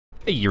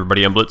Hey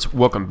everybody, I'm Blitz.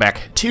 Welcome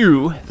back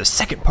to the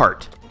second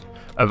part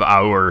of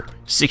our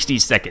 60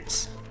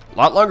 seconds. A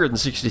lot longer than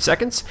 60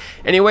 seconds.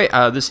 Anyway,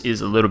 this is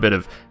a little bit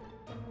of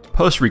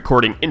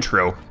post-recording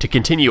intro to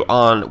continue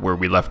on where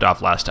we left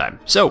off last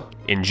time. So,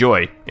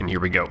 enjoy, and here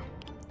we go.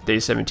 Day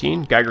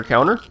 17, Geiger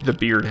counter. The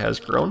beard has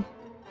grown.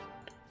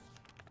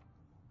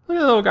 Look at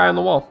the little guy on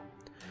the wall.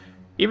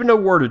 Even a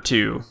word or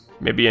two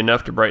may be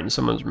enough to brighten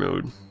someone's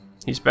mood.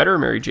 He's better,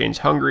 Mary Jane's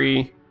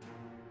hungry.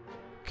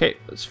 Okay,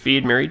 let's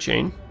feed Mary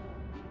Jane.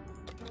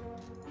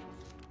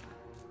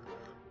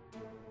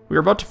 We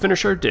were about to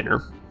finish our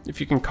dinner,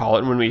 if you can call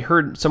it, when we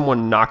heard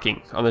someone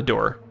knocking on the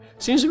door.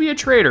 Seems to be a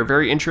trader,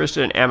 very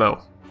interested in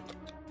ammo.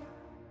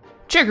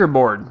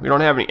 Checkerboard! We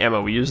don't have any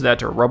ammo. We use that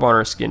to rub on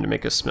our skin to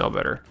make us smell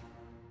better.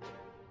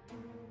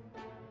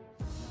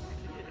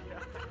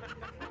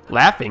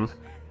 Laughing?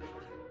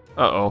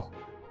 Uh-oh.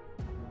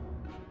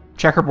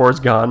 Checkerboard's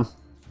gone.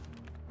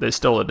 They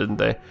stole it, didn't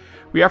they?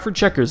 We offered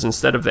checkers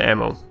instead of the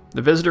ammo.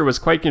 The visitor was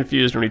quite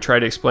confused when we tried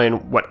to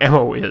explain what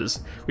ammo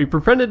is. We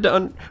pretended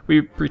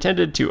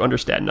to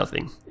understand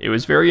nothing. It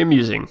was very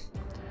amusing.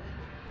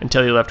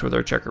 Until he left with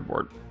our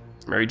checkerboard.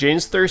 Mary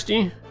Jane's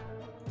thirsty.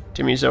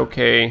 Timmy's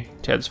okay.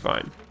 Ted's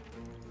fine.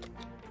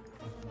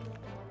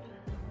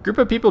 Group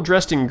of people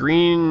dressed in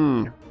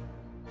green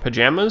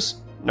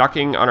pajamas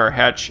knocking on our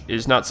hatch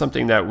is not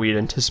something that we'd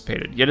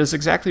anticipated, yet is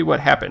exactly what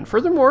happened.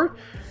 Furthermore,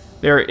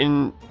 they are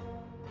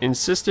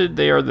insisted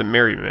they are the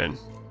merry men,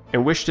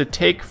 and wish to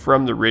take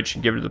from the rich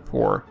and give to the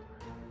poor.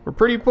 We're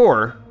pretty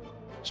poor,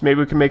 so maybe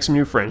we can make some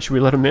new friends. Should we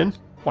let them in?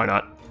 Why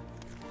not?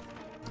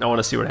 I want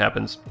to see what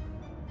happens.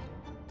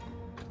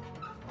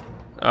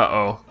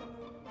 Uh-oh.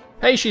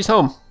 Hey, she's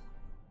home.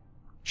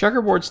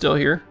 Checkerboard's still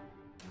here.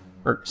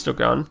 Or, still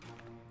gone.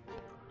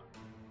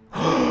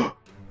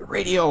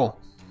 Radio!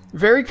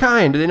 Very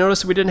kind. They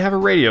noticed we didn't have a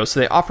radio, so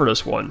they offered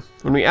us one.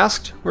 When we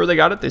asked where they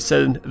got it, they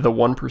said the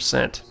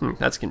 1%.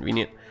 That's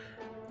convenient.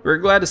 We're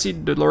glad to see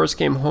Dolores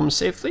came home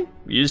safely.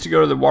 We used to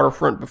go to the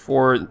waterfront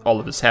before all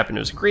of this happened.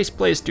 It was a great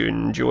place to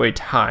enjoy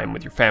time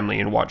with your family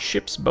and watch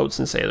ships, boats,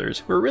 and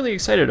sailors. We were really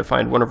excited to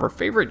find one of our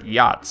favorite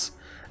yachts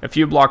a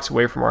few blocks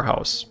away from our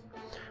house.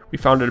 We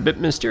found it a bit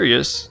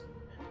mysterious.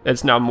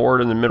 It's now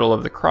moored in the middle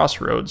of the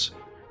crossroads.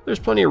 There's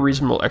plenty of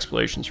reasonable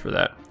explanations for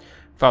that.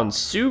 Found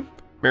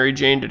soup. Mary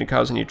Jane didn't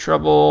cause any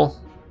trouble.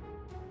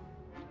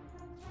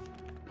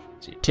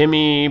 See,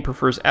 Timmy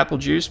prefers apple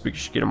juice. We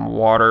should get him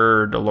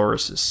water.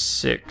 Dolores is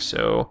sick,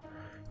 so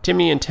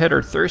Timmy and Ted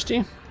are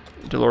thirsty.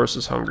 Dolores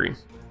is hungry.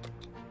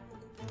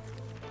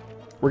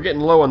 We're getting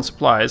low on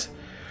supplies.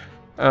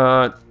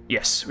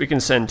 Yes, we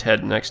can send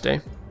Ted next day.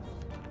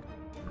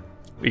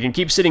 We can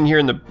keep sitting here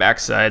in the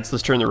backsides.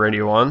 Let's turn the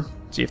radio on.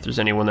 See if there's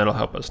anyone that'll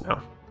help us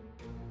now.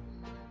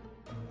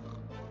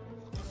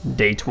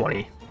 Day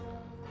 20.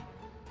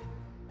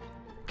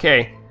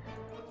 Okay.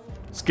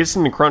 Let's get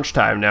into crunch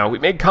time now. We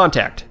made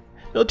contact.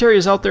 Military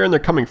is out there and they're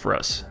coming for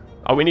us.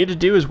 All we need to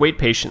do is wait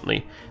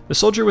patiently. The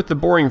soldier with the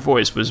boring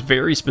voice was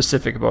very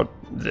specific about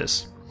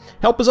this.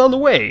 Help is on the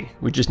way.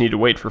 We just need to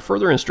wait for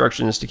further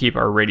instructions to keep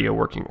our radio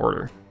working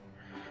order.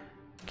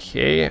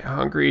 Okay,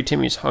 hungry.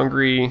 Timmy's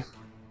hungry.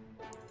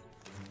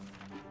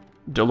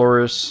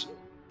 Dolores.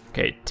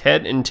 Okay,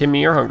 Ted and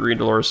Timmy are hungry.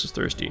 Dolores is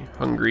thirsty.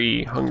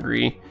 Hungry,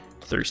 hungry,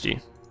 thirsty.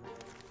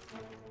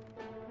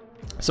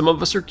 Some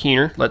of us are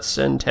keener. Let's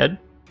send Ted.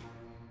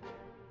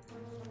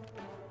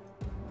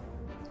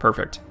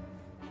 Perfect.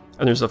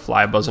 And there's a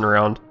fly buzzing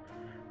around.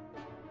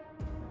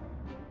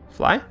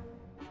 Fly?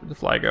 Where'd the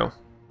fly go?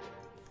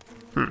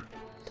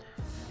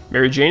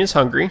 Mary Jane is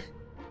hungry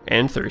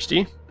and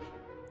thirsty.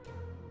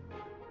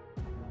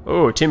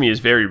 Oh, Timmy is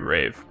very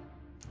brave.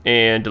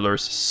 And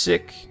Dolores is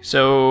sick.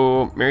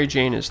 So Mary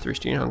Jane is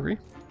thirsty and hungry.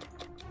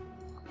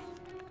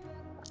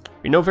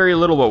 We know very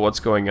little about what's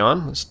going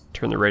on. Let's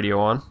turn the radio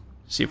on.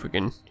 See if we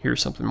can hear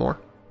something more.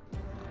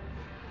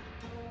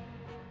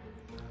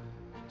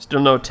 Still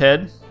no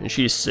Ted, and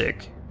she's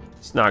sick.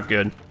 It's not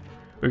good.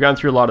 We've gone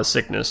through a lot of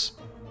sickness.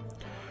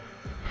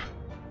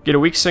 Get a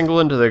weak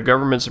signal into the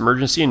government's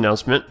emergency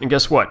announcement, and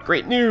guess what?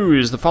 Great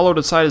news! The followed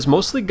side is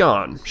mostly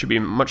gone. Should be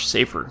much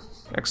safer.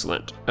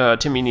 Excellent.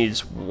 Timmy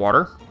needs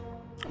water.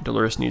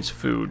 Dolores needs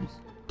food.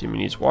 Timmy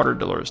needs water.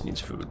 Dolores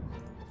needs food.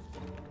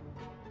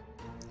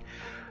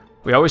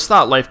 We always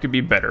thought life could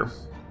be better.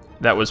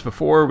 That was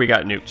before we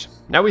got nuked.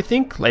 Now we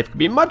think life could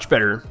be much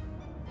better.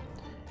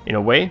 In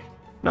a way,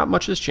 not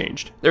much has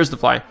changed. There's the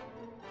fly.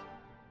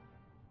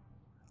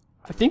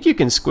 I think you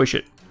can squish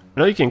it. I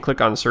know you can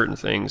click on certain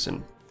things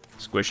and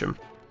squish them.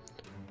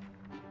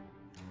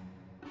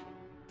 Can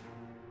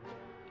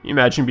you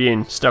imagine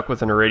being stuck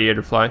with an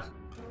irradiated fly?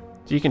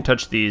 So you can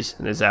touch these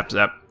and they zap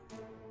zap.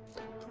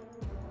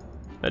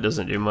 That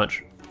doesn't do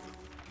much.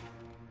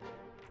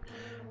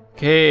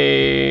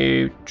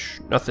 Okay,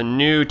 nothing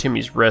new.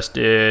 Timmy's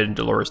rested.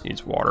 Dolores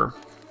needs water.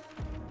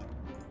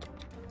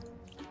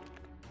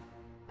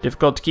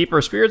 Difficult to keep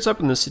our spirits up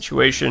in this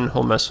situation.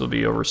 Whole mess will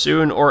be over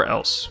soon, or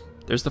else.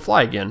 There's the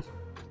fly again.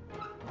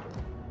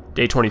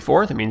 Day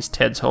 24, that means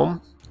Ted's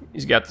home.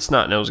 He's got the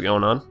snot nose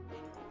going on.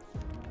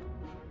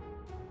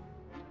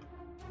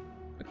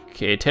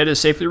 Okay, Ted is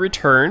safely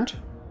returned.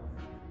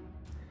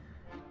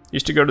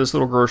 Used to go to this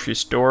little grocery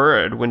store.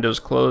 Had windows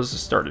closed.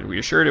 Started. We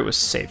assured it was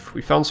safe.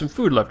 We found some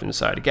food left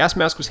inside. A gas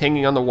mask was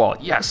hanging on the wall.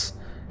 Yes!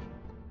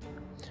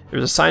 There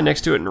was a sign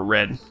next to it in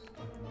red.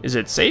 Is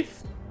it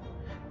safe?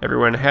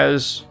 Everyone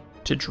has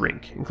to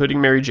drink,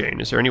 including Mary Jane.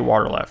 Is there any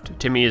water left?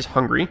 Timmy is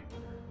hungry.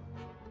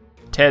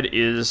 Ted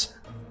is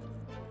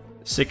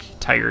sick,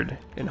 tired,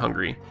 and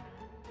hungry.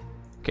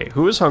 Okay,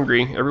 who is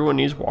hungry? Everyone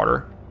needs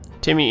water.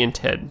 Timmy and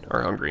Ted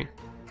are hungry.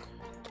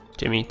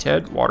 Timmy,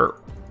 Ted, water,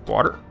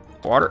 water,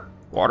 water,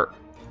 water.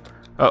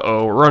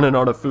 Uh-oh, we're running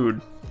out of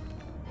food.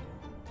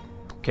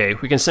 Okay,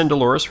 we can send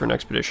Dolores for an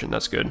expedition.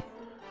 That's good.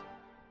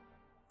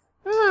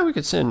 We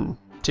could send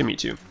Timmy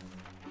too.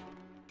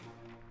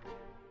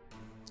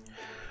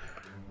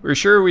 We were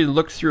sure we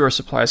looked through our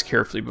supplies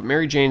carefully, but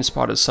Mary Jane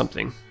spotted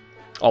something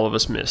all of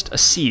us missed. A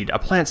seed, a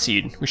plant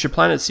seed. We should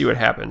plant it and see what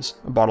happens.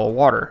 A bottle of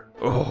water.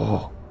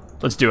 Oh,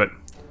 let's do it.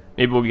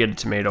 Maybe we'll get a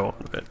tomato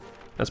out of it.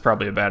 That's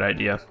probably a bad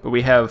idea, but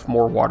we have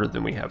more water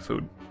than we have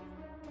food.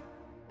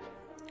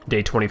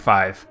 Day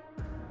 25.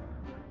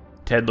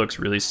 Ted looks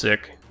really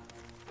sick.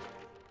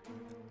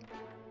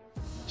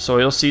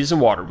 Soil, seeds,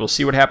 and water. We'll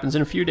see what happens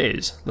in a few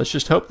days. Let's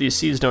just hope these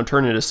seeds don't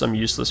turn into some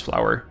useless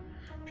flower.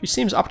 She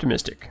seems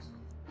optimistic.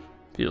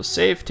 Feels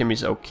safe.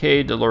 Timmy's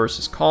okay. Dolores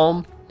is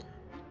calm.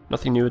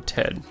 Nothing new with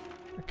Ted.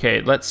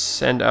 Okay, let's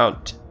send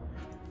out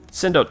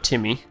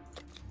Timmy.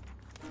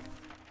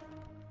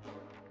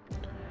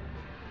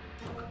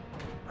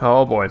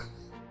 Oh boy.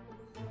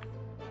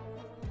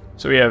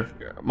 So we have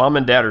Mom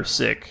and Dad are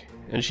sick,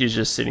 and she's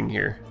just sitting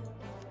here.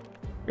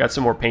 Got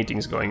some more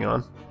paintings going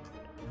on.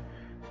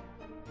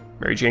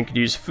 Mary Jane could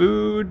use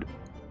food.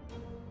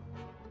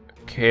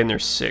 Okay, and they're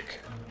sick.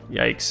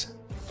 Yikes.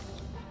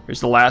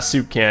 Here's the last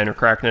soup can. We're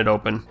cracking it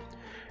open.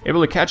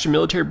 Able to catch a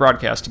military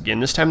broadcast again.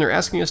 This time they're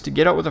asking us to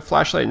get out with a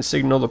flashlight and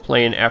signal the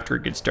plane after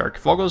it gets dark.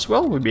 If all goes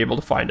well, we'll be able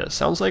to find us.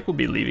 Sounds like we'll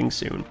be leaving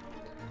soon.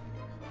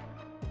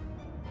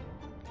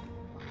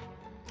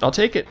 I'll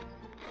take it.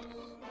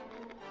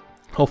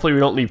 Hopefully we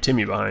don't leave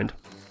Timmy behind.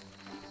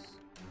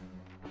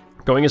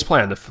 Going as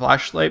planned. The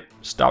flashlight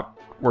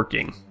stopped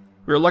working.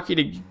 We were lucky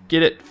to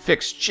get it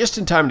fixed just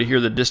in time to hear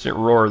the distant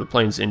roar of the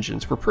plane's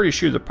engines. We're pretty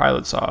sure the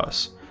pilot saw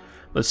us.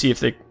 Let's see if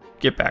they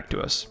get back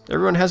to us.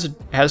 Everyone has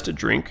to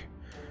drink.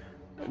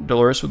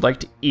 Dolores would like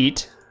to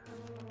eat.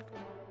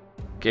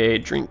 Okay,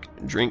 drink,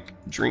 drink,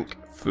 drink,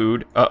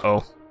 food.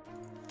 Uh-oh.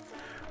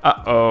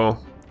 Uh-oh.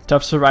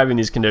 Tough surviving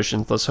these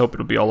conditions. Let's hope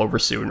it'll be all over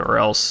soon, or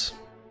else.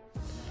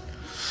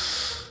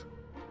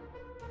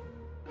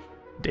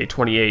 Day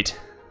 28.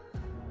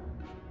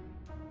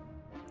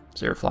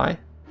 Is there a fly?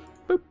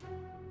 Boop.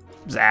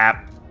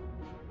 Zap.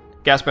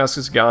 Gas mask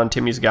is gone.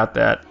 Timmy's got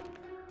that.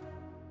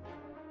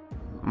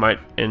 Might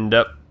end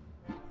up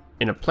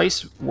in a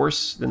place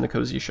worse than the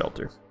cozy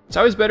shelter. It's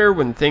always better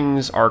when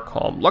things are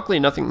calm. Luckily,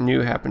 nothing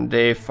new happened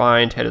today.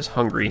 Fine, Ted is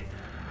hungry.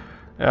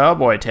 Oh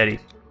boy, Teddy.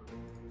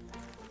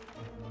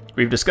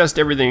 We've discussed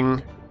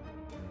everything,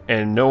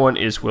 and no one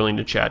is willing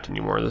to chat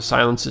anymore. The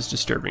silence is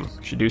disturbing.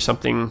 Should do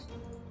something.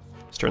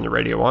 Let's turn the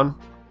radio on.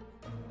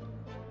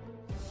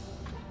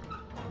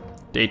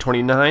 Day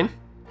 29.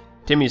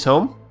 Timmy's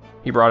home.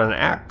 He brought an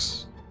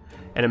axe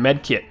and a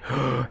med kit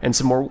and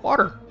some more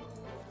water.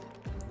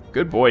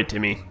 Good boy,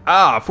 Timmy.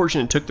 Ah,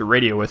 fortunate took the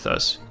radio with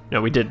us.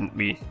 No, we didn't.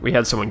 We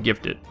had someone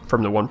gift it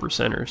from the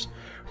 1%ers.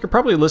 We could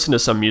probably listen to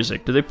some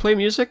music. Do they play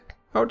music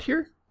out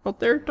here? Out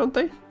there, don't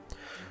they?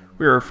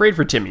 We were afraid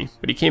for Timmy,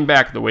 but he came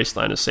back. The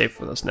wasteland is safe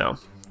with us now.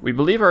 We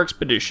believe our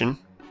expedition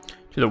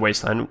to the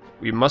wasteland,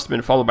 we must have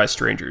been followed by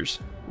strangers.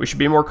 We should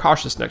be more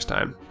cautious next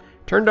time.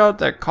 Turned out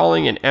that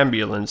calling an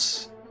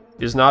ambulance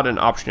is not an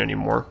option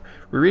anymore.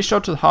 We reached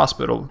out to the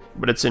hospital,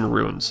 but it's in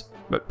ruins.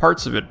 But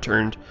parts of it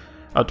turned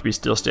out to be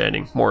still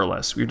standing, more or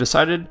less. We've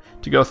decided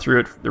to go through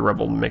it, the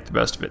rebel, and make the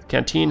best of it.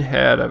 Canteen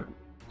had a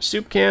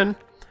soup can.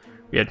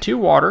 We had 2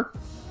 water,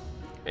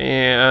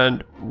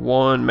 and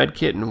 1 med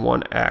kit and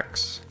 1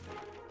 axe.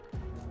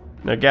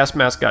 Now, gas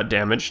mask got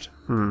damaged.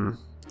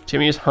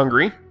 Timmy is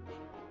hungry.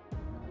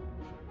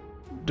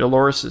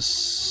 Dolores is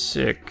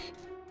sick.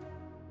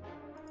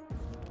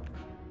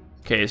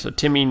 Okay, so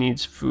Timmy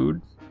needs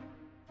food.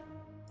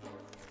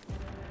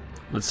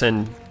 Let's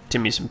send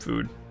Timmy some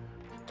food.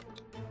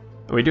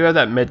 We do have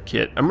that med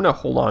kit. I'm gonna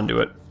hold on to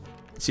it.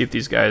 See if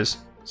these guys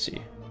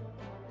see.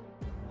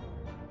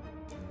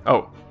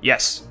 Oh,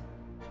 yes.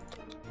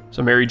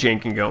 So Mary Jane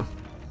can go.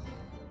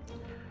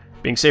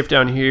 Being safe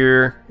down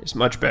here is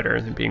much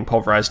better than being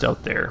pulverized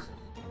out there.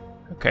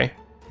 Okay.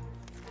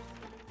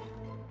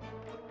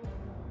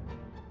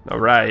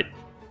 Alright.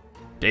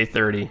 Day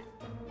 30.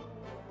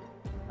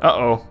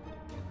 Uh-oh.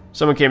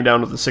 Someone came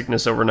down with a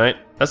sickness overnight.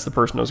 That's the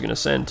person I was gonna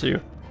send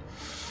too.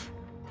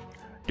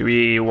 Do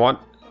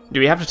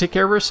we have to take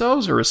care of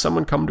ourselves, or has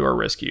someone come to our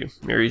rescue?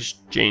 Mary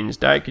Jane's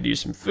diet could use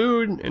some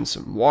food and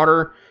some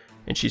water,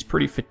 and she's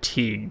pretty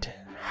fatigued.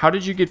 How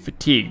did you get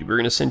fatigued? We're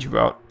going to send you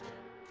out.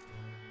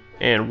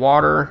 And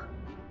water.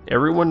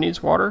 Everyone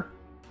needs water?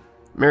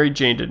 Mary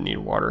Jane didn't need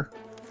water.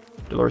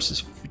 Dolores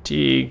is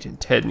fatigued, and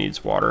Ted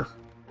needs water.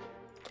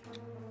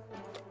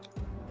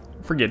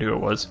 forget who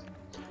it was.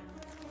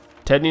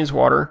 Ted needs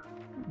water.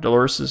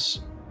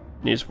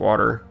 Needs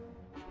water.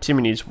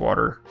 Timmy needs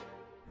water.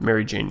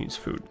 Mary Jane needs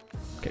food.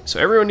 Okay, so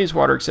everyone needs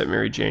water except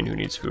Mary Jane, who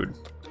needs food.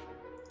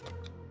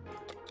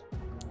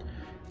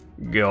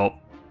 Gulp.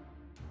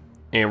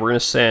 And we're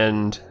gonna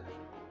send...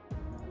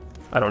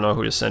 I don't know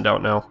who to send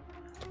out now.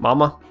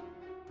 Mama?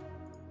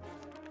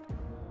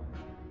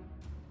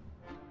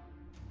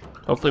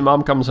 Hopefully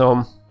Mom comes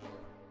home.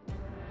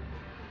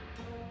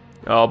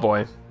 Oh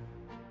boy.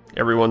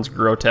 Everyone's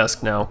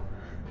grotesque now.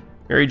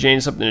 Mary Jane,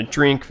 something to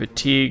drink,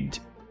 fatigued.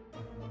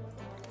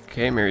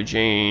 Okay, Mary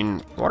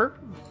Jane, water?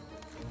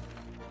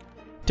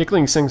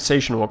 Tickling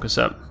sensation woke us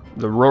up.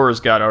 The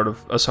roars got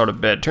us out of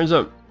bed. Turns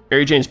out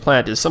Mary Jane's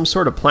plant is some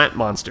sort of plant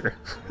monster.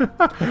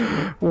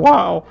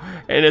 Wow.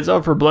 And it's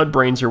out for blood,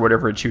 brains, or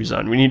whatever it chews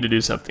on. We need to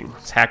do something.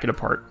 Let's hack it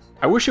apart.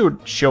 I wish it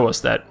would show us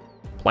that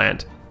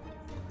plant.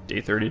 Day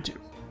 32.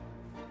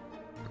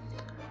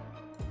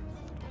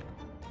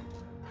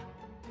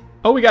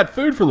 Oh, we got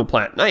food from the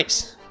plant.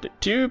 Nice.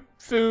 2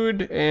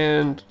 food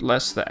and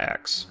less the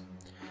axe.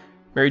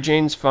 Mary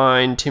Jane's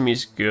fine.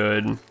 Timmy's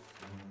good.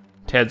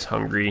 Ted's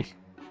hungry.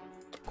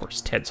 Of course,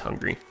 Ted's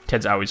hungry.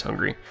 Ted's always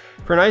hungry.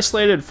 For an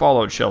isolated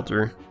fallout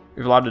shelter,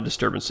 we have a lot of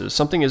disturbances.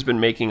 Something has been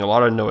making a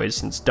lot of noise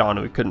since dawn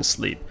and we couldn't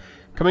sleep.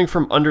 Coming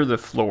from under the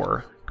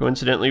floor.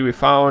 Coincidentally, we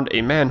found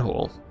a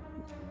manhole.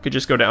 Could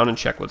just go down and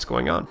check what's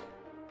going on.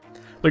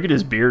 Look at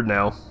his beard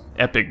now.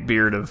 Epic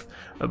beard of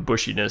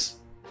bushiness.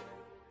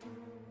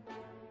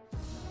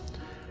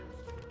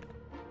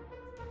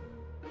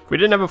 If we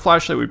didn't have a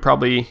flashlight, we'd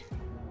probably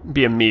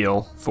be a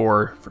meal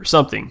for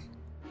something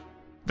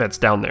that's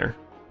down there.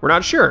 We're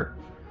not sure.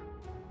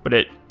 But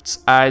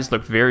its eyes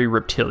look very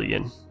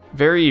reptilian.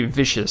 Very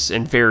vicious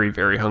and very,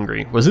 very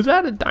hungry. Was it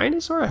that a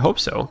dinosaur? I hope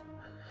so.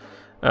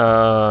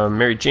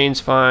 Mary Jane's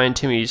fine.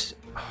 Timmy's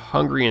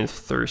hungry and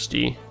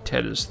thirsty.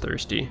 Ted is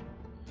thirsty.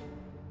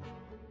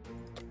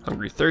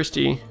 Hungry,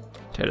 thirsty.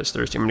 Ted is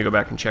thirsty. I'm gonna go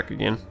back and check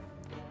again.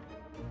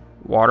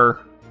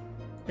 Water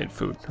and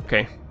food.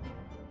 Okay.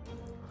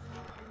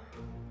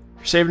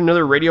 Saved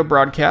another radio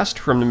broadcast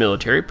from the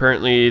military.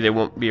 Apparently they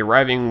won't be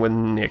arriving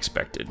when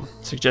expected.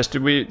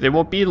 Suggested they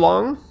won't be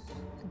long.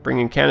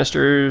 Bringing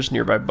canisters,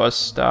 nearby bus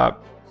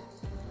stop.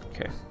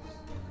 Okay.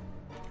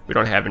 We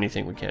don't have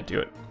anything, we can't do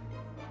it.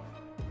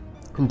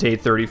 And day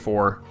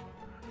 34.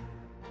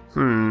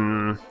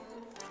 Felt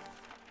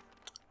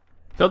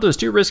it was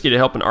too risky to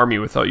help an army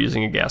without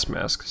using a gas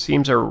mask.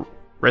 Seems our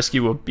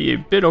rescue will be a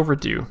bit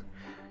overdue.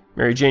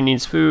 Mary Jane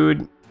needs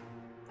food.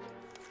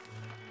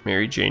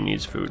 Mary Jane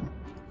needs food.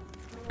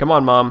 Come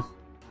on, Mom.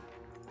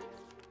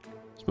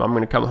 Is Mom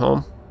gonna come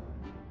home?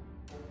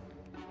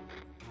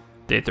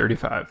 Day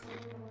 35.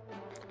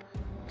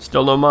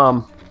 Still no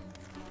Mom.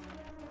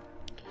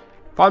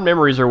 Fond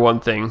memories are one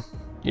thing.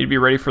 Need to be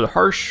ready for the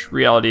harsh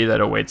reality that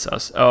awaits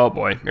us. Oh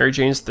boy, Mary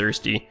Jane's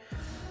thirsty.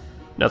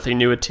 Nothing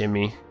new with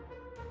Timmy.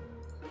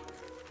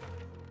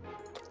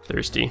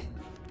 Thirsty.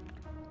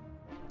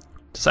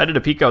 Decided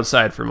to peek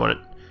outside for a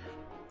moment.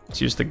 Let's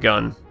use the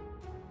gun.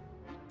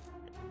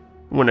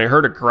 When I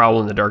heard a growl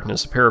in the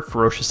darkness, a pair of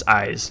ferocious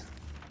eyes.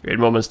 We had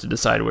moments to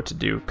decide what to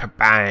do.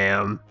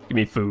 Kabam! Give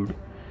me food.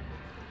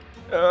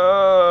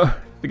 The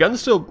gun's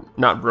still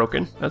not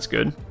broken. That's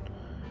good.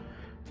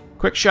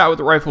 Quick shot with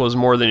the rifle is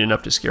more than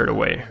enough to scare it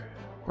away.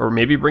 Or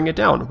maybe bring it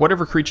down.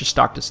 Whatever creature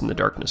stalked us in the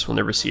darkness, we'll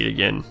never see it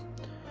again.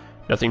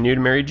 Nothing new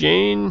to Mary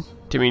Jane.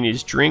 Timmy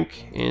needs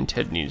drink, and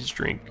Ted needs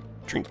drink.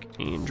 Drink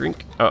and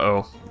drink.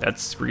 Uh-oh.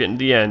 We're getting to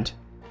the end.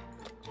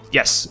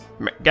 Yes,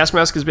 gas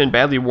mask has been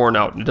badly worn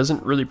out and it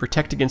doesn't really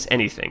protect against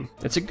anything.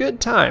 It's a good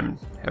time.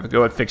 Have a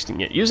go at fixing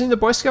it using the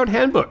Boy Scout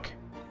handbook.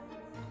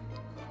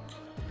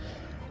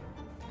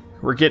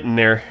 We're getting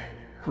there.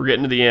 We're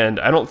getting to the end.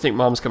 I don't think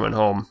Mom's coming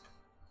home.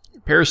 A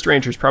pair of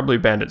strangers, probably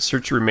bandits,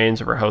 search the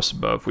remains of our house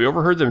above. We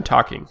overheard them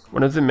talking.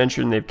 One of them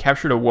mentioned they've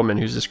captured a woman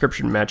whose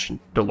description matched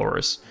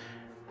Dolores.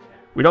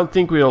 We don't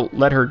think we'll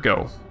let her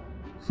go.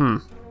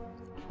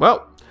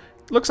 Well,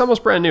 looks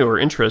almost brand new or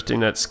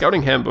interesting that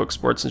Scouting Handbook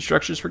sports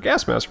instructions for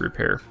gas mask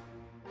repair.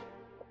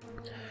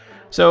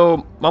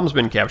 So, Mom's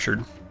been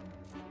captured.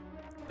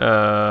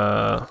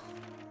 Let's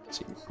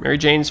see. Mary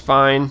Jane's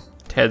fine.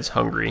 Ted's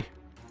hungry.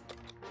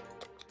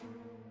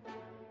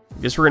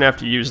 Guess we're gonna have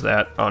to use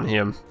that on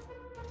him.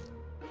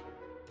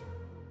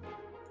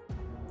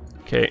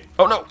 Okay.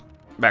 Oh no!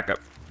 Back up.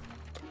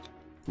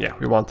 Yeah,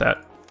 we want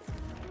that.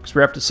 Because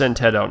we have to send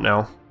Ted out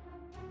now.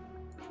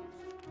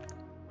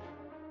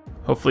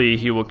 Hopefully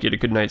he will get a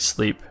good night's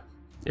sleep.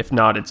 If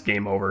not, it's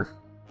game over.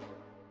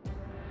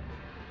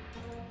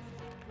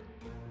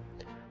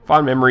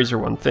 Fond memories are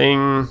one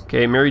thing.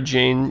 Okay, Mary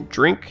Jane,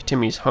 drink.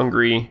 Timmy's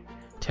hungry.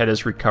 Ted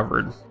is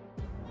recovered.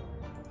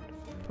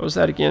 What was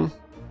that again?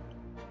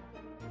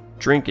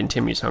 Drink and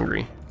Timmy's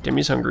hungry.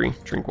 Timmy's hungry.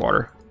 Drink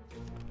water.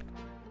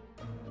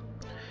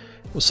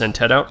 We'll send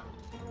Ted out.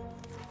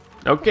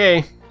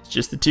 Okay, it's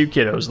just the 2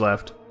 kiddos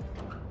left.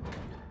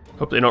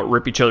 Hope they don't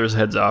rip each other's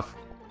heads off.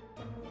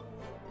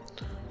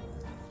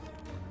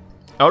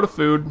 Out of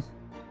food.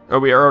 Oh,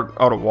 we are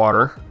out of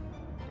water.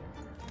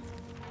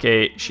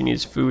 Okay, she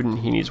needs food and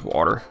he needs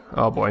water.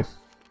 Oh boy.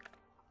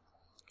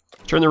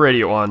 Turn the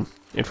radio on.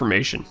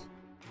 Information.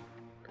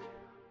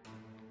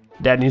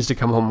 Dad needs to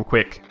come home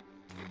quick.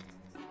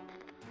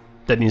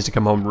 Dad needs to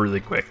come home really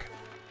quick.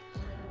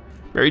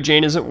 Mary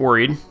Jane isn't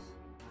worried.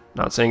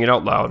 Not saying it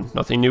out loud.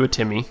 Nothing new with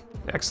Timmy.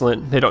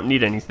 Excellent. They don't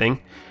need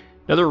anything.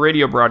 Another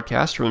radio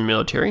broadcast from the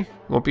military.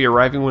 Won't be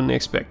arriving when they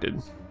expected.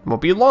 It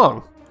won't be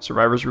long.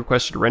 Survivors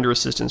requested to render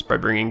assistance by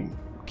bringing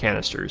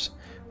canisters,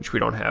 which we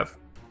don't have.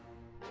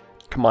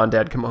 Come on,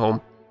 Dad, come home.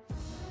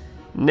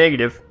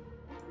 Negative.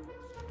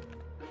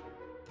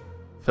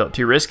 Felt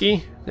too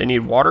risky. They need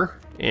water,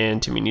 and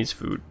Timmy needs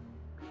food.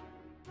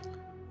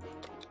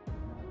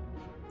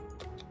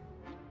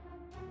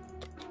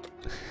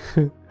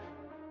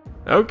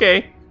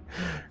 Okay.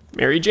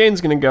 Mary Jane's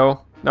gonna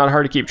go. Not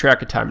hard to keep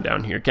track of time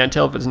down here. Can't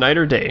tell if it's night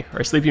or day.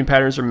 Our sleeping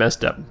patterns are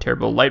messed up.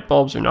 Terrible light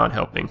bulbs are not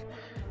helping.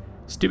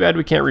 It's too bad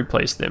we can't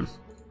replace them.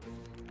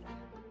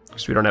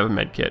 Because we don't have a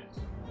med kit.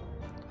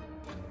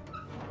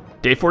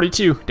 Day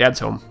 42. Dad's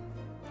home.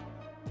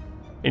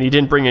 And he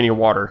didn't bring any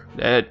water.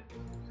 That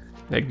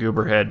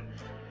goober head.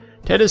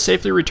 Ted is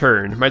safely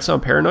returned. Might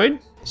sound paranoid?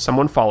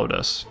 Someone followed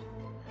us.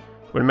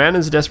 When a man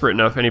is desperate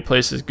enough, any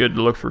place is good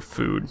to look for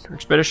food. Our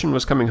expedition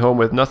was coming home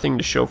with nothing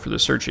to show for the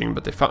searching,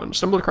 but they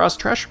stumbled across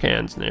trash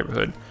cans in the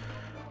neighborhood.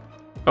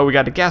 Oh, we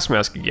got a gas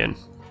mask again.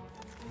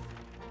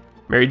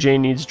 Mary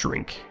Jane needs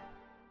drink.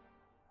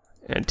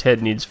 And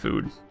Ted needs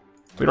food.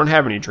 We don't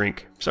have any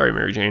drink. Sorry,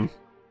 Mary Jane.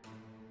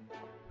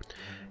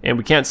 And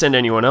we can't send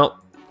anyone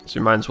out, so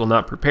we might as well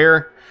not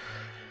prepare.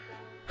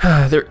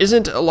 There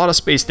isn't a lot of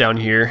space down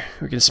here.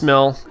 We can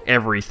smell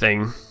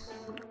everything.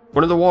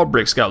 One of the wall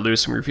bricks got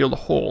loose and we revealed a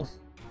hole.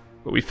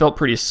 But we felt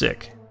pretty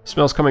sick.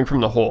 Smells coming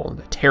from the hole.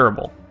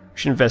 Terrible. We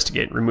should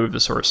investigate. Remove the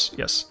source.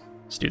 Yes,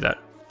 let's do that.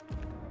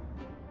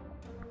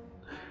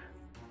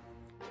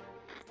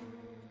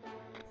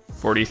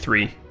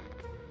 43.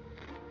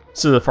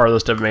 This is the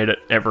farthest I've made it,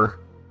 ever.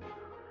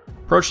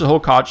 Approach the hole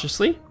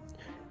cautiously.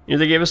 You know,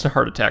 they gave us a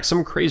heart attack.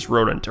 Some crazed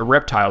rodent, a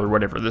reptile or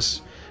whatever.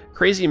 This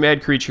crazy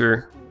mad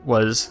creature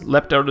was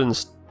leapt out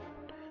and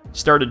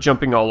started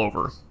jumping all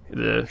over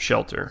the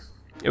shelter.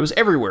 It was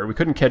everywhere. We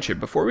couldn't catch it.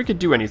 Before we could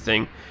do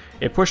anything,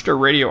 it pushed our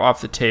radio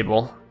off the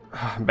table.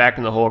 Back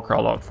in the hole,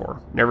 crawled out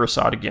for. Never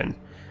saw it again.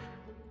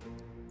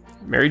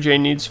 Mary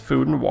Jane needs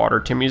food and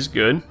water. Timmy's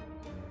good.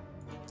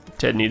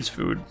 Ted needs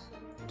food.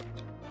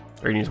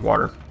 Or he needs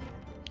water.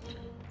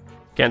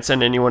 Can't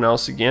send anyone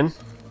else again.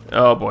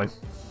 Oh boy.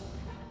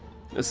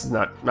 This is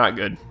not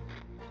good.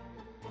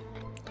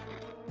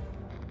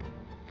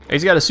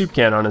 He's got a soup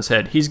can on his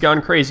head. He's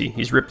gone crazy.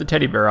 He's ripped the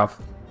teddy bear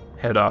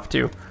head off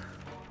too.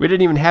 We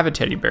didn't even have a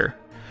teddy bear.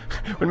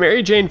 When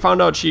Mary Jane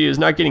found out she is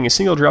not getting a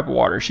single drop of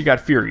water, she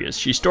got furious.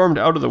 She stormed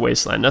out of the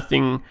wasteland,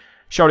 nothing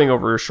shouting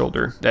over her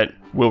shoulder that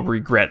we'll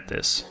regret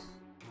this.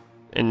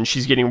 And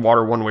she's getting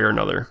water one way or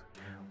another.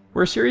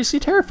 We're seriously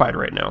terrified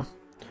right now.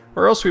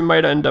 Or else we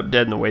might end up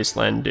dead in the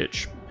wasteland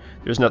ditch.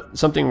 There's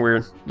something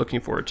we're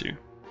looking forward to.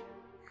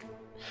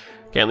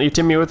 Can't leave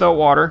Timmy without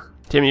water.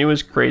 Timmy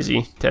was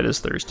crazy. Ted is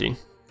thirsty.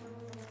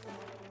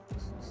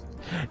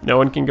 No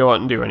one can go out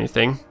and do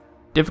anything.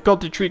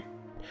 Difficult to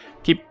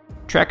keep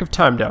track of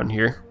time down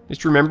here.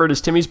 Just remember it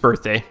is Timmy's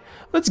birthday.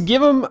 Let's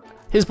give him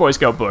his Boy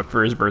Scout book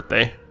for his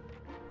birthday.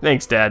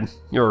 Thanks, Dad.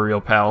 You're a real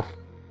pal.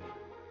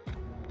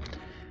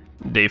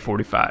 Day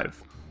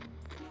 45.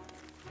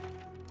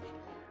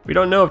 We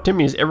don't know if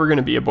Timmy is ever going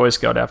to be a Boy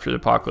Scout after the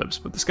apocalypse,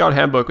 but the Scout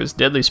Handbook was a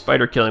deadly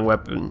spider-killing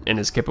weapon in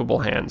his capable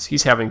hands.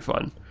 He's having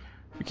fun.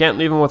 We can't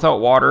leave him without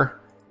water.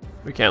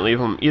 We can't leave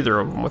either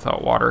of them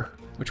without water,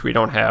 which we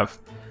don't have.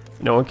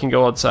 No one can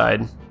go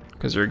outside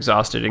because they're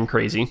exhausted and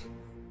crazy.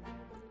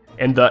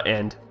 And the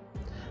end.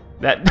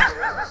 That...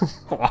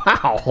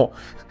 Wow.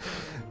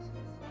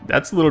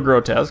 That's a little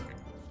grotesque.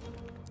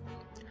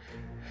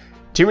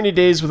 Too many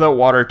days without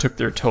water took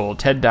their toll.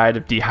 Ted died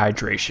of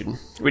dehydration.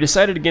 We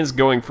decided against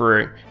going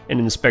for an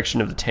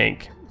inspection of the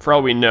tank. For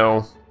all we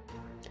know,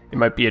 it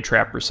might be a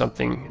trap or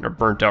something in a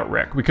burnt out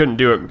wreck. We couldn't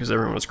do it because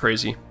everyone was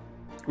crazy.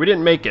 We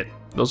didn't make it.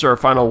 Those are our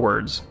final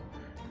words.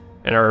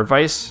 And our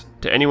advice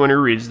to anyone who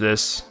reads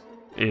this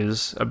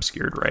is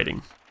obscured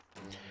writing.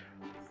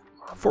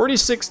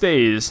 46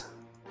 days.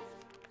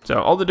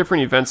 So all the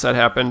different events that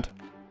happened.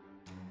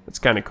 That's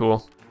kind of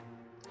cool.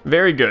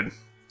 Very good.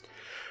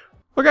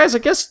 Well guys,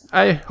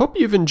 I hope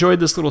you've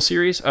enjoyed this little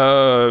series.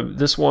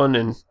 This one,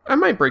 and I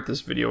might break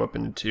this video up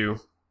into two.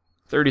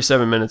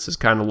 37 minutes is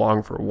kind of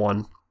long for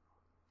one.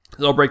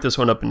 So I'll break this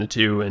one up into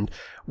two and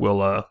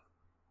we'll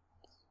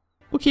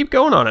keep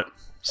going on it.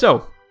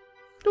 So,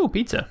 ooh,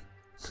 pizza.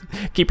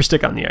 Keep your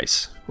stick on the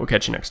ice. We'll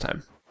catch you next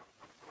time.